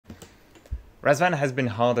Razvan has been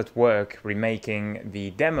hard at work remaking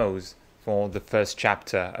the demos for the first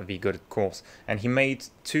chapter of the Godot course, and he made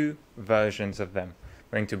two versions of them.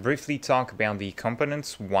 We're going to briefly talk about the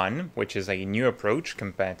components 1, which is a new approach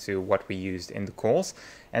compared to what we used in the course,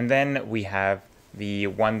 and then we have the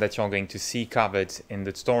one that you're going to see covered in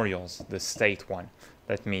the tutorials, the state one.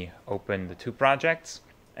 Let me open the two projects,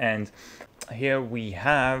 and here we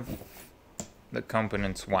have the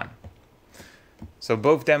components 1. So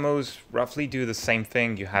both demos roughly do the same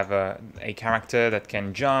thing. You have a character that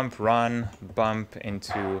can jump, run, bump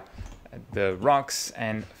into the rocks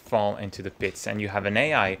and fall into the pits. And you have an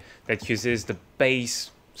AI that uses the base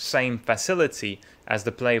same facility as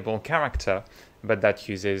the playable character, but that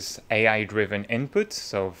uses AI-driven input,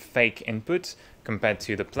 so fake input, compared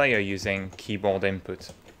to the player using keyboard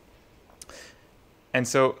input. And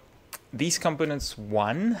so these components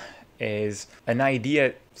 1 is an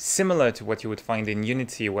idea similar to what you would find in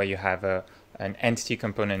Unity, where you have an entity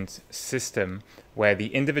component system where the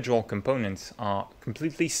individual components are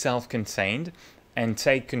completely self-contained and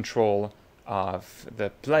take control of the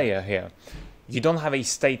player here. You don't have a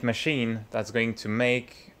state machine that's going to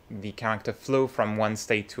make the character flow from one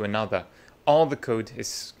state to another. All the code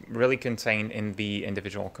is really contained in the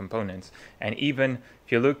individual components. And even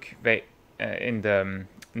if you look in the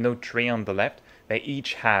node tree on the left, they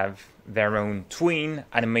each have their own tween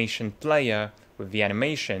animation player with the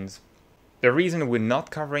animations. The reason we're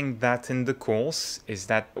not covering that in the course is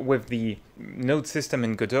that with the node system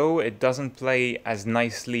in Godot, it doesn't play as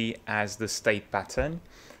nicely as the state pattern.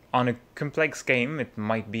 On a complex game, it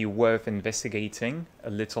might be worth investigating a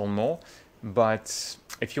little more, but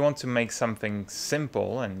if you want to make something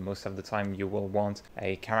simple, and most of the time you will want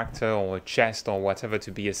a character or a chest or whatever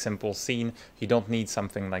to be a simple scene, you don't need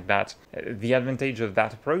something like that. The advantage of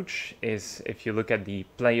that approach is if you look at the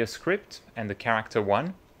player script and the character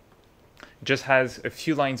one, it just has a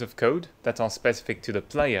few lines of code that are specific to the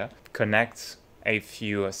player, connects a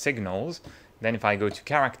few signals. Then if I go to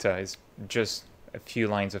character, it's just a few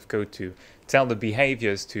lines of code to tell the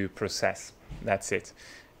behaviors to process. That's it.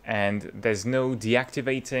 And there's no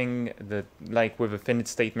deactivating, like with a finite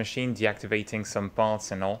state machine, deactivating some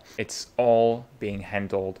parts and all. It's all being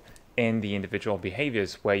handled in the individual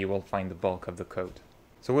behaviors where you will find the bulk of the code.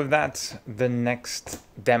 So with that, the next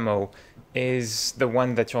demo is the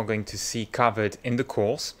one that you're going to see covered in the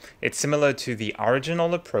course. It's similar to the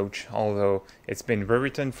original approach, although it's been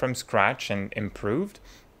rewritten from scratch and improved.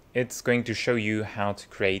 It's going to show you how to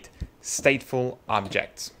create stateful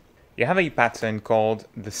objects. You have a pattern called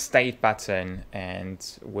the state pattern, and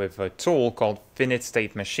with a tool called finite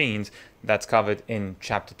state machines that's covered in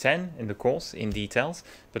chapter 10 in the course in details,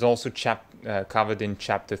 but also covered in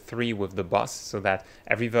chapter 3 with the boss, so that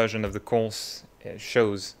every version of the course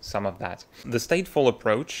shows some of that. The stateful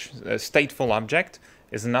approach, a stateful object,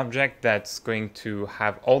 is an object that's going to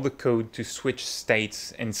have all the code to switch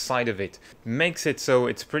states inside of it. Makes it so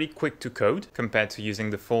it's pretty quick to code compared to using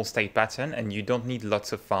the full state pattern, and you don't need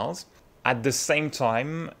lots of files. At the same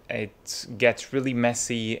time, it gets really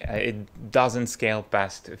messy. It doesn't scale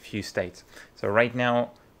past a few states. So right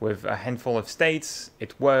now, with a handful of states,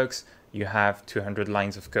 it works. You have 200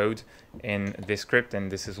 lines of code in this script,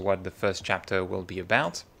 and this is what the first chapter will be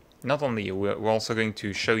about. Not only, we're also going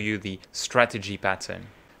to show you the strategy pattern,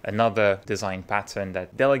 another design pattern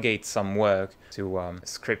that delegates some work to a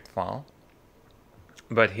script file.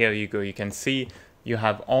 But here you go, you can see you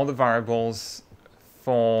have all the variables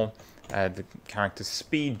for the character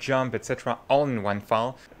speed, jump, etc. all in one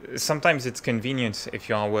file. Sometimes it's convenient if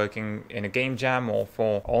you are working in a game jam, or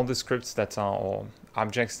for all the scripts that are, or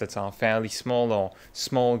objects that are fairly small, or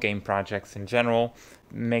small game projects in general.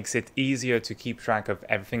 Makes it easier to keep track of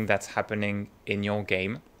everything that's happening in your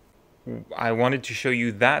game. I wanted to show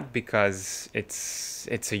you that because it's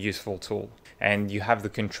a useful tool. And you have the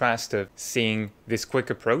contrast of seeing this quick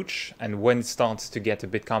approach, and when it starts to get a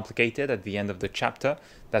bit complicated at the end of the chapter,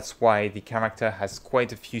 that's why the character has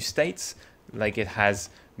quite a few states. Like it has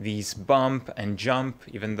these bump and jump,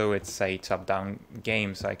 even though it's a top-down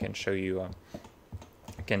game, so I can show you,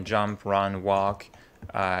 I can jump, run, walk.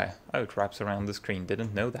 Oh, it wraps around the screen,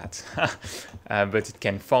 didn't know that. But it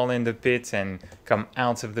can fall in the pit and come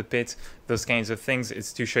out of the pit, those kinds of things.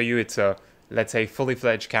 It's to show you it's a, let's say, fully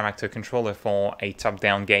fledged character controller for a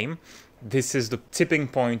top-down game. This is the tipping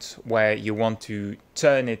point where you want to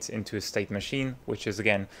turn it into a state machine, which is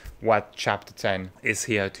again what chapter 10 is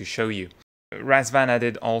here to show you. Razvan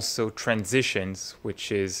added also transitions,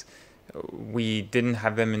 which is, we didn't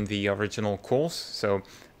have them in the original course, so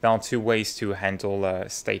there are two ways to handle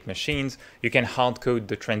state machines. You can hard-code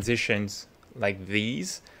the transitions like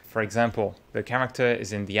these. For example, the character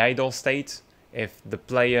is in the idle state, if the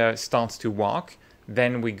player starts to walk,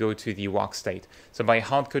 then we go to the walk state. So by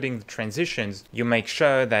hard-coding the transitions, you make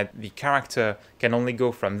sure that the character can only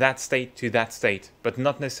go from that state to that state, but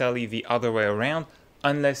not necessarily the other way around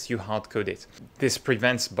unless you hard-code it. This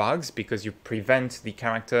prevents bugs because you prevent the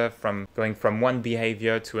character from going from one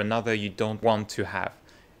behavior to another you don't want to have.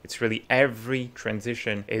 It's really every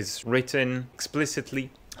transition is written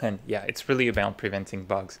explicitly, and yeah, it's really about preventing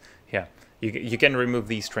bugs here. You can remove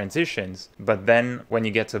these transitions, but then when you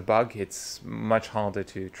get a bug, it's much harder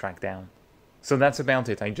to track down. So that's about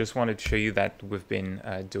it. I just wanted to show you that we've been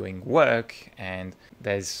doing work and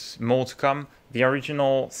there's more to come. The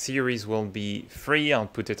original series will be free. I'll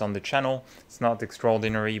put it on the channel. It's not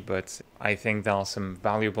extraordinary, but I think there are some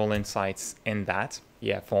valuable insights in that.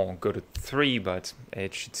 Yeah, for Godot 3, but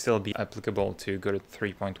it should still be applicable to Godot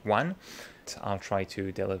 3.1. I'll try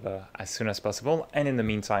to deliver as soon as possible, and in the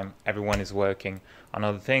meantime everyone is working on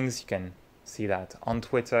other things. You can see that on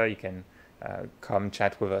Twitter, you can come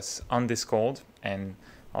chat with us on Discord, and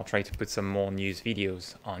I'll try to put some more news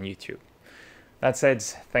videos on YouTube. That said,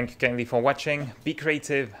 thank you kindly for watching, be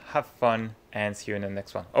creative, have fun, and see you in the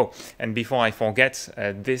next one. Oh, and before I forget,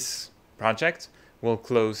 this project will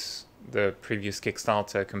close the previous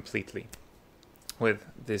Kickstarter completely with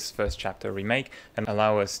this first chapter remake and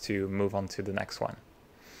allow us to move on to the next one.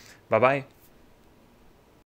 Bye bye.